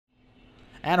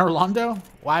And Orlando?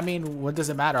 Well, I mean, what does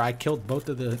it matter? I killed both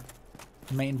of the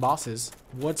main bosses.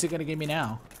 What's it gonna give me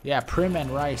now? Yeah, Prim and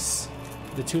Rice.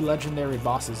 The two legendary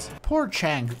bosses. Poor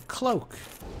Chang. Cloak.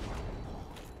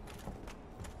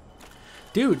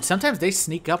 Dude, sometimes they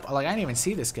sneak up. Like, I didn't even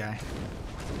see this guy.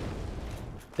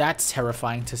 That's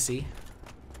terrifying to see.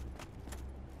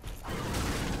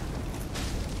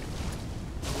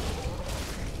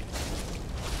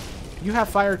 You have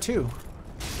fire too.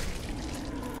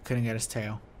 Couldn't get his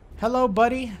tail. Hello,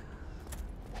 buddy.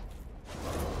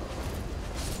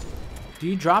 Do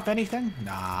you drop anything?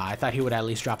 Nah, I thought he would at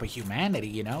least drop a humanity,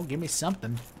 you know? Give me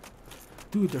something.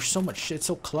 Dude, there's so much shit. It's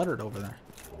so cluttered over there.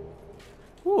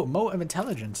 Ooh, mote of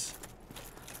intelligence.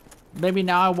 Maybe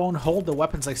now I won't hold the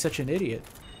weapons like such an idiot.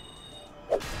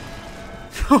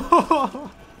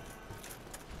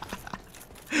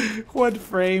 What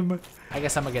frame? I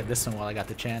guess I'm gonna get this one while I got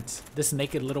the chance. This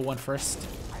naked little one first.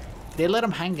 They let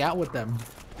him hang out with them.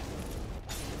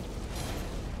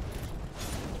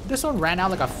 This one ran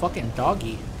out like a fucking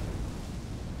doggy.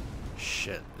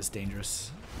 Shit, it's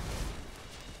dangerous.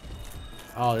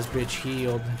 Oh, this bitch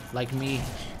healed like me.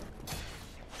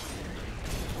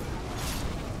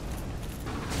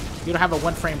 You don't have a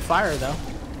one frame fire though.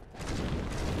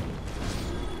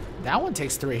 That one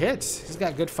takes 3 hits. He's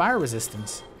got good fire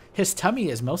resistance. His tummy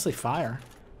is mostly fire.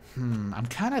 I'm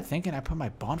kind of thinking I put my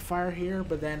bonfire here,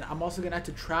 but then I'm also gonna have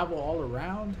to travel all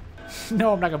around.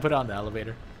 No, I'm not gonna put it on the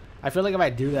elevator. I feel like if I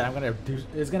do that,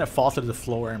 it's gonna fall through the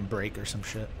floor and break or some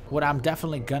shit. What I'm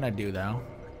definitely gonna do though,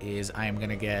 is I am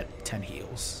gonna get 10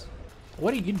 heals.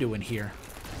 What are you doing here?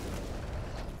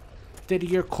 Did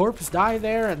your corpse die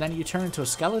there and then you turn into a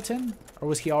skeleton? Or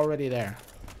was he already there?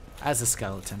 As a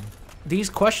skeleton. These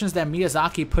questions that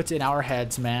Miyazaki puts in our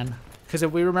heads, man. Because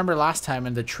if we remember last time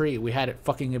in the tree, we had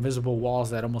fucking invisible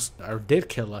walls that almost, or did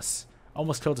kill us.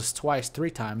 Almost killed us twice, 3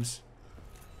 times.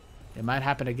 It might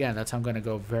happen again. That's how I'm going to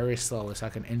go very slowly so I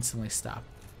can instantly stop.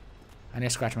 I need to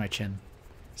scratch my chin.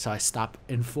 So I stop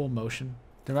in full motion.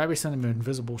 There might be some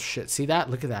invisible shit. See that?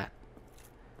 Look at that.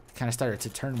 It kind of started to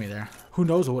turn me there. Who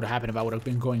knows what would have happened if I would have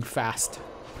been going fast.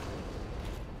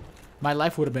 My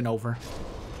life would have been over.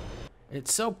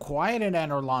 It's so quiet in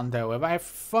Anne Orlando. If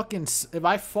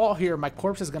I fall here, my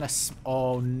corpse is gonna.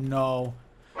 Oh no!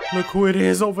 Look who it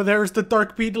is over there. It's the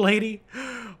Dark Bead lady.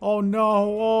 Oh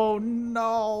no! Oh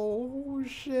no!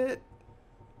 Shit!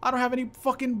 I don't have any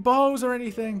fucking bows or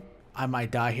anything. I might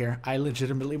die here. I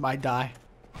legitimately might die.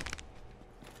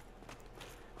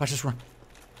 Watch this run.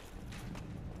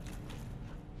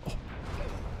 Oh.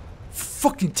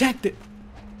 Fucking tanked it.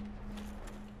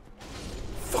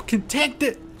 Fucking tanked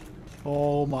it.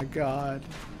 Oh my god.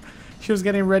 She was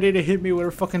getting ready to hit me with her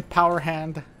fucking power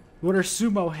hand. With her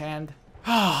sumo hand.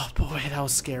 Oh boy, that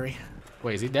was scary.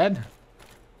 Wait, is he dead?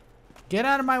 Get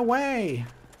out of my way.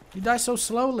 You die so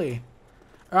slowly.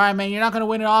 Alright, man, you're not gonna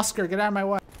win an Oscar. Get out of my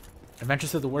way.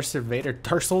 Adventures of the Worst Invader.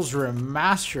 Dark Souls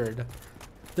Remastered.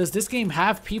 Does this game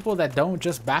have people that don't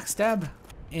just backstab?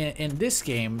 In this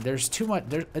game, there's too much.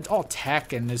 It's all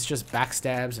tech and it's just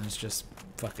backstabs and it's just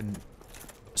fucking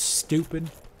stupid.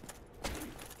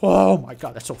 Oh my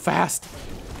god, that's so fast.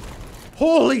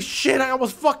 Holy shit, I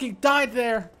almost fucking died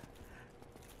there.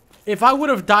 If I would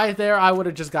have died there, I would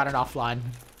have just gotten offline.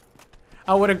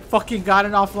 I would have fucking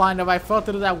gotten offline if I fell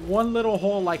through that one little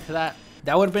hole like that.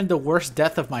 That would have been the worst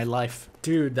death of my life.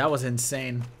 Dude, that was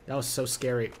insane. That was so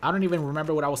scary. I don't even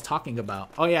remember what I was talking about.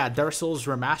 Oh yeah, Dark Souls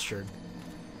Remastered.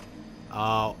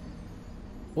 Oh.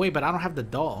 Wait, but I don't have the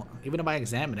doll. Even if I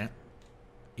examine it.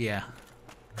 Yeah.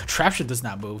 Contraption does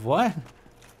not move. What?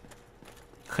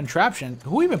 Contraption?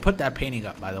 Who even put that painting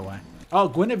up, by the way? Oh,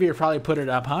 Guinevere probably put it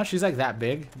up, huh? She's like that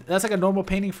big. That's like a normal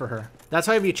painting for her. That's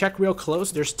why if you check real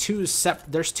close, there's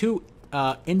two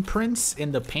imprints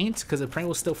in the paint because the paint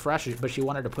was still fresh, but she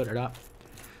wanted to put it up.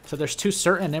 So there's 2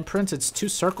 certain imprints. It's 2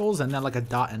 circles and then like a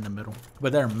dot in the middle.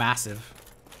 But they're massive.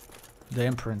 The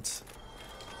imprints.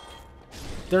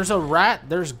 There's a rat,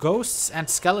 there's ghosts and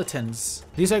skeletons.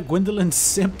 These are Gwendolyn's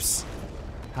simps.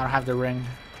 I don't have the ring.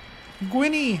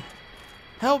 Gwynny!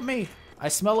 Help me! I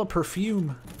smell a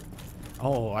perfume.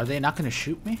 Oh, are they not gonna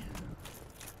shoot me?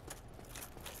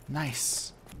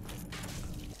 Nice.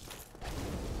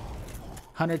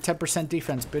 110%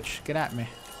 defense, bitch. Get at me.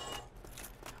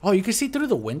 Oh, you can see through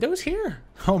the windows here?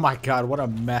 Oh my god, what a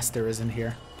mess there is in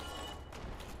here.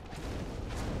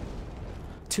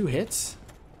 2 hits?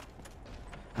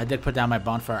 I did put down my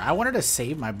bonfire. I wanted to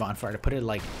save my bonfire to put it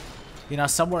like, you know,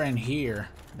 somewhere in here.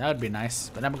 That would be nice.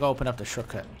 But I'm gonna go open up the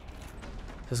shortcut.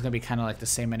 This is gonna be kind of like the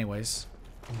same anyways.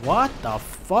 What the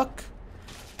fuck?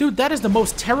 Dude, that is the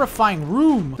most terrifying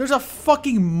room. There's a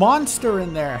fucking monster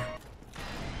in there.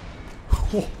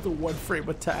 Oh, the one frame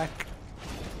attack.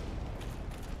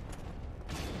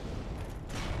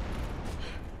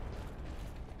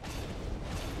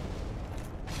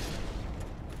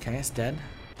 Okay, it's dead.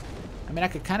 I mean, I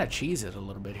could kind of cheese it a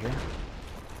little bit here.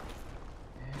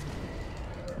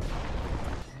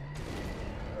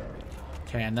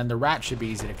 Okay, and then the rat should be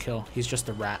easy to kill. He's just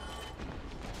a rat.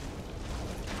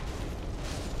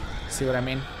 See what I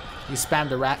mean? He spammed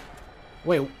the rat.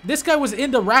 Wait, this guy was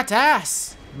in the rat's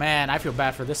ass! Man, I feel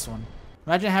bad for this one.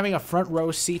 Imagine having a front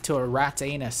row seat to a rat's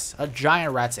anus. A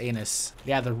giant rat's anus.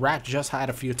 Yeah, the rat just had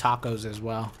a few tacos as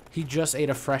well. He just ate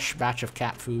a fresh batch of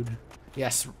cat food.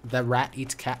 Yes, the rat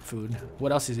eats cat food.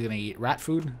 What else is he gonna eat? Rat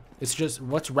food? It's just,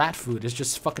 what's rat food? It's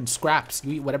just fucking scraps.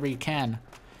 You eat whatever you can.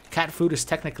 Cat food is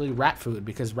technically rat food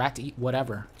because rats eat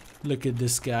whatever. Look at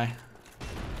this guy.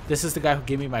 This is the guy who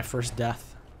gave me my first death.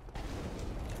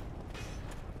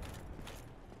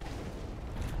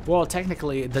 Well,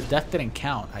 technically, the death didn't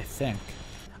count, I think.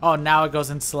 Oh, now it goes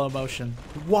in slow motion.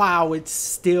 Wow, it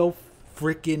still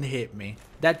freaking hit me.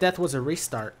 That death was a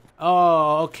restart.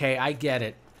 Oh, okay, I get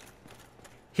it.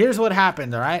 Here's what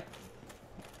happened, alright?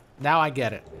 Now I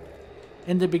get it.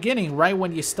 In the beginning, right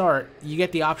when you start, you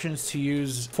get the options to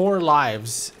use 4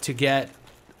 lives to get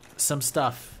some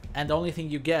stuff. And the only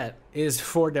thing you get is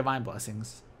 4 divine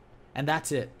blessings. And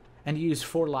that's it. And you use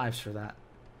 4 lives for that.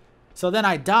 So then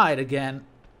I died again.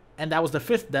 And that was the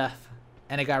 5th death,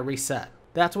 and it got reset.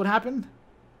 That's what happened?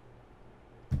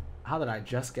 How did I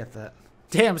just get that?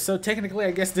 Damn, so technically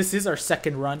I guess this is our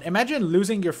second run. Imagine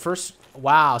losing your first...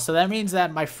 Wow, so that means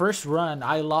that my first run,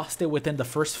 I lost it within the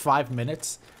first 5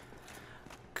 minutes.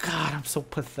 God, I'm so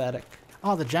pathetic.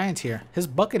 Oh, the giant's here. His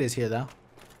bucket is here, though.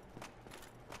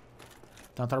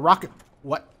 Don't throw a rocket.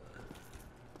 What?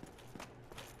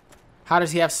 How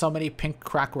does he have so many pink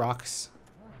crack rocks?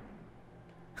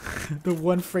 The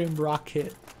one frame rock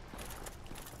hit.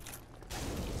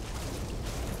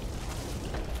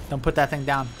 Don't put that thing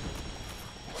down.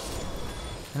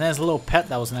 And there's a little pet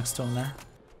that was next to him there.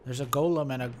 There's a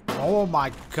golem and a... Oh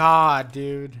my god,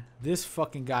 dude. This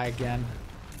fucking guy again.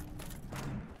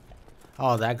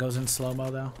 Oh, that goes in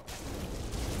slow-mo though.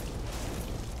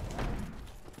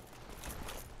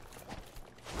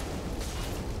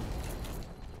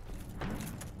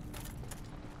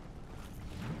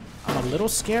 I'm a little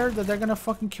scared that they're gonna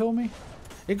fucking kill me.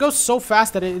 It goes so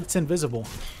fast that it's invisible.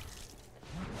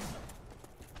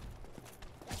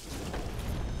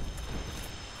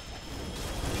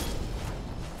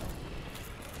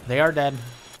 They are dead.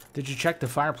 Did you check the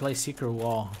fireplace secret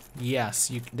wall?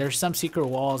 Yes, there's some secret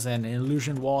walls and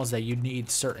illusion walls that you need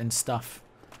certain stuff.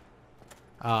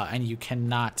 And you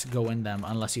cannot go in them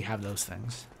unless you have those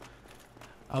things.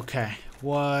 Okay,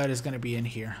 what is gonna be in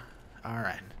here?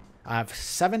 Alright. I have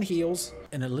 7 heals,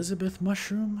 an Elizabeth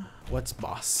mushroom. What's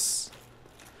boss?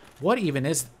 What even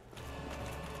is...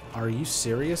 Are you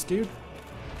serious, dude?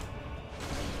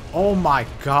 Oh my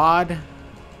god.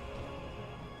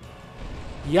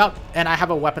 Yup, and I have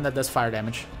a weapon that does fire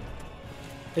damage.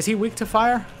 Is he weak to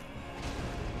fire?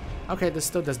 Okay, this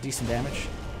still does decent damage.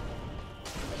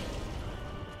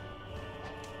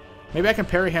 Maybe I can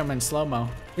parry him in slow-mo.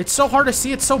 It's so hard to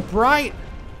see, it's so bright!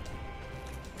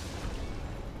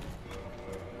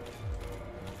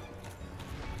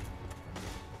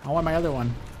 I want my other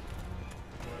one.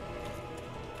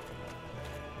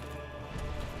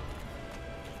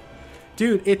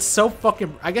 Dude, it's so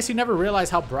fucking... I guess you never realize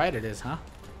how bright it is, huh?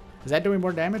 Is that doing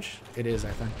more damage? It is,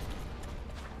 I think.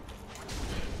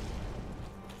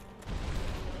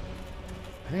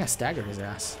 I think I staggered his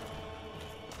ass.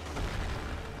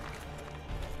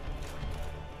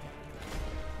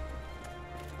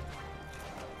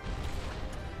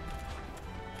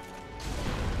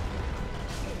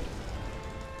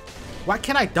 Why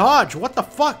can't I dodge? What the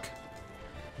fuck?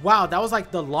 Wow, that was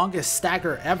like the longest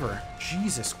stagger ever.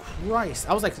 Jesus Christ.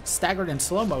 I was like staggered in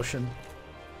slow motion.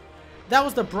 That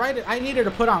was the brightest. I needed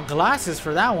to put on glasses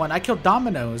for that one. I killed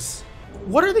Dominoes.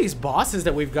 What are these bosses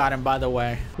that we've gotten, by the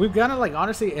way? We've gotten like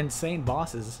honestly insane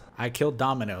bosses. I killed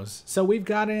Dominoes. So we've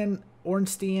gotten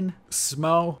Ornstein,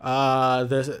 Smo,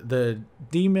 the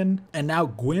demon, and now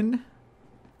Gwyn.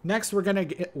 Next we're gonna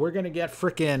get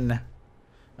frickin'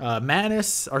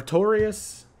 Manus,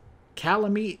 Artorias,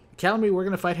 Calamite. Calamite, we're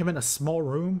gonna fight him in a small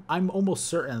room. I'm almost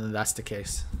certain that that's the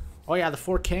case. Oh yeah, the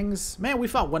 4 kings. Man, we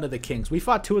fought one of the kings. We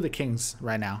fought 2 of the kings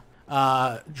right now.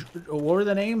 What were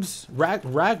the names?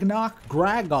 Ragnarok,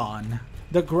 Gragon.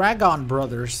 The Gragon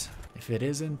brothers. If it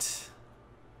isn't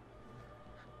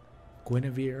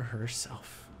Guinevere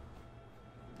herself.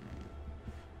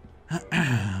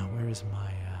 Where is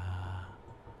my,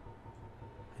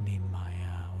 I need my,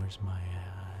 where's my,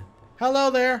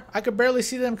 Hello there. I could barely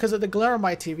see them because of the glare on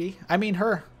my TV. I mean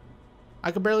her.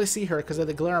 I could barely see her because of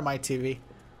the glare on my TV.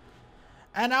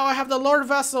 And now I have the Lord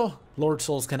Vessel. Lord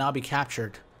Souls can now be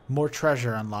captured. More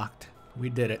treasure unlocked.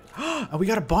 We did it. And we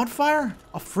got a bonfire?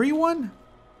 A free one?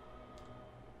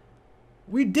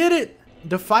 We did it!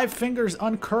 The 5 fingers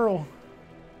uncurl.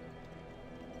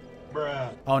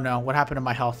 Bruh. Oh no, what happened to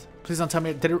my health? Please don't tell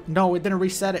me, did it? No, it didn't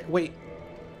reset it. Wait.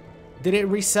 Did it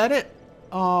reset it?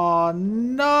 Oh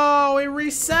no, it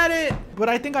reset it! But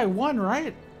I think I won,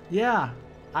 right? Yeah.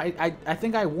 I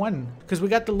think I won. Because we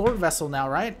got the Lord Vessel now,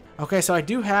 right? Okay, so I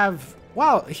do have...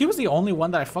 Wow, he was the only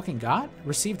one that I fucking got?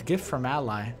 Received gift from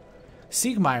ally.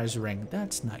 Siegmeyer's ring.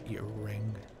 That's not your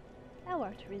ring. Thou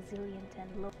art resilient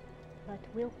and low, but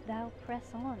wilt thou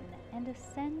press on and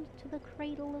ascend to the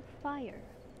cradle of fire?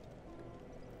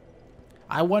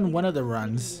 I won one of the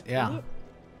runs. Yeah.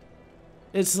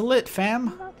 It's lit,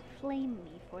 fam. Do not flame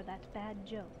me for that bad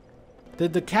joke.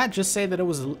 Did the cat just say that it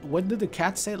was... What did the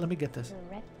cat say? Let me get this.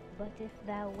 Correct, but if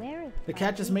thou wearest The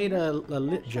cat just made a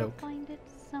lit joke. Find it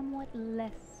somewhat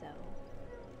less so.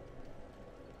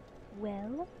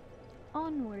 Well,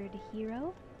 onward,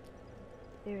 hero.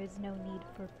 There is no need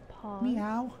for pause.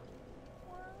 Meow.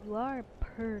 You are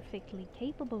perfectly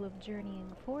capable of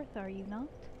journeying forth, are you not?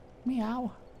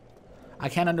 Meow. I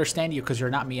can't understand you because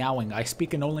you're not meowing. I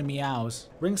speak in only meows.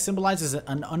 Ring symbolizes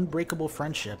an unbreakable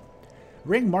friendship.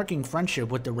 Ring marking friendship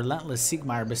with the relentless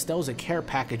Siegmeyer bestows a care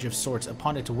package of sorts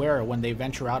upon its wearer when they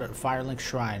venture out at Firelink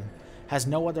Shrine. Has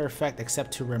no other effect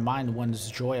except to remind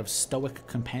one's joy of stoic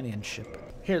companionship.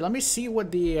 Here, let me see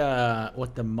what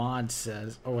the mod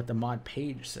says, or what the mod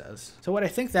page says. So what I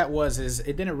think that was is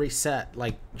it didn't reset,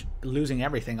 like losing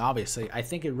everything, obviously. I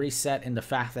think it reset in the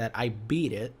fact that I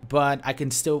beat it, but I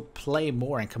can still play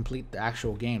more and complete the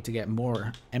actual game to get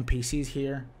more NPCs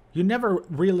here. You never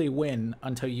really win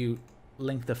until you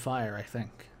link the fire, I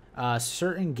think.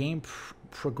 Certain game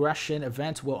progression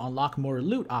events will unlock more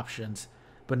loot options,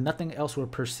 but nothing else will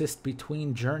persist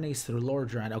between journeys through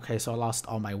Lordran. Okay, so I lost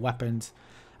all my weapons.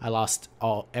 I lost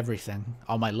everything,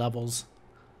 all my levels.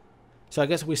 So I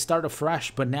guess we start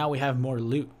afresh, but now we have more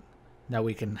loot that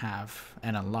we can have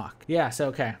and unlock. Yeah, so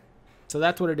okay. So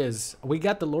that's what it is. We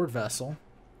got the Lord Vessel,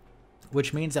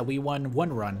 which means that we won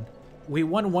one run. We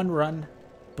won one run,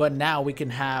 but now we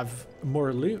can have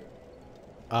more loot.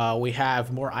 We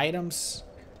have more items.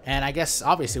 And I guess,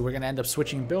 obviously, we're going to end up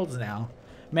switching builds now.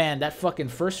 Man, that fucking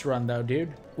first run, though,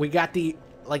 dude. We got the,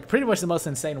 like, pretty much the most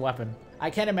insane weapon. I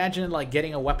can't imagine, like,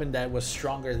 getting a weapon that was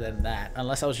stronger than that.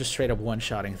 Unless I was just straight up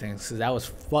one-shotting things. Because that was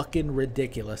fucking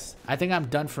ridiculous. I think I'm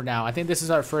done for now. I think this is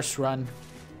our first run.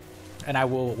 And I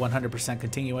will 100%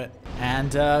 continue it.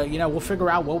 And, you know, we'll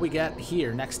figure out what we get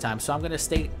here next time. So I'm going to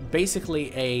state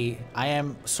basically I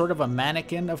am sort of a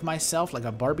mannequin of myself, like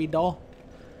a Barbie doll.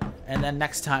 And then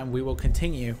next time we will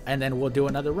continue. And then we'll do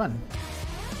another run.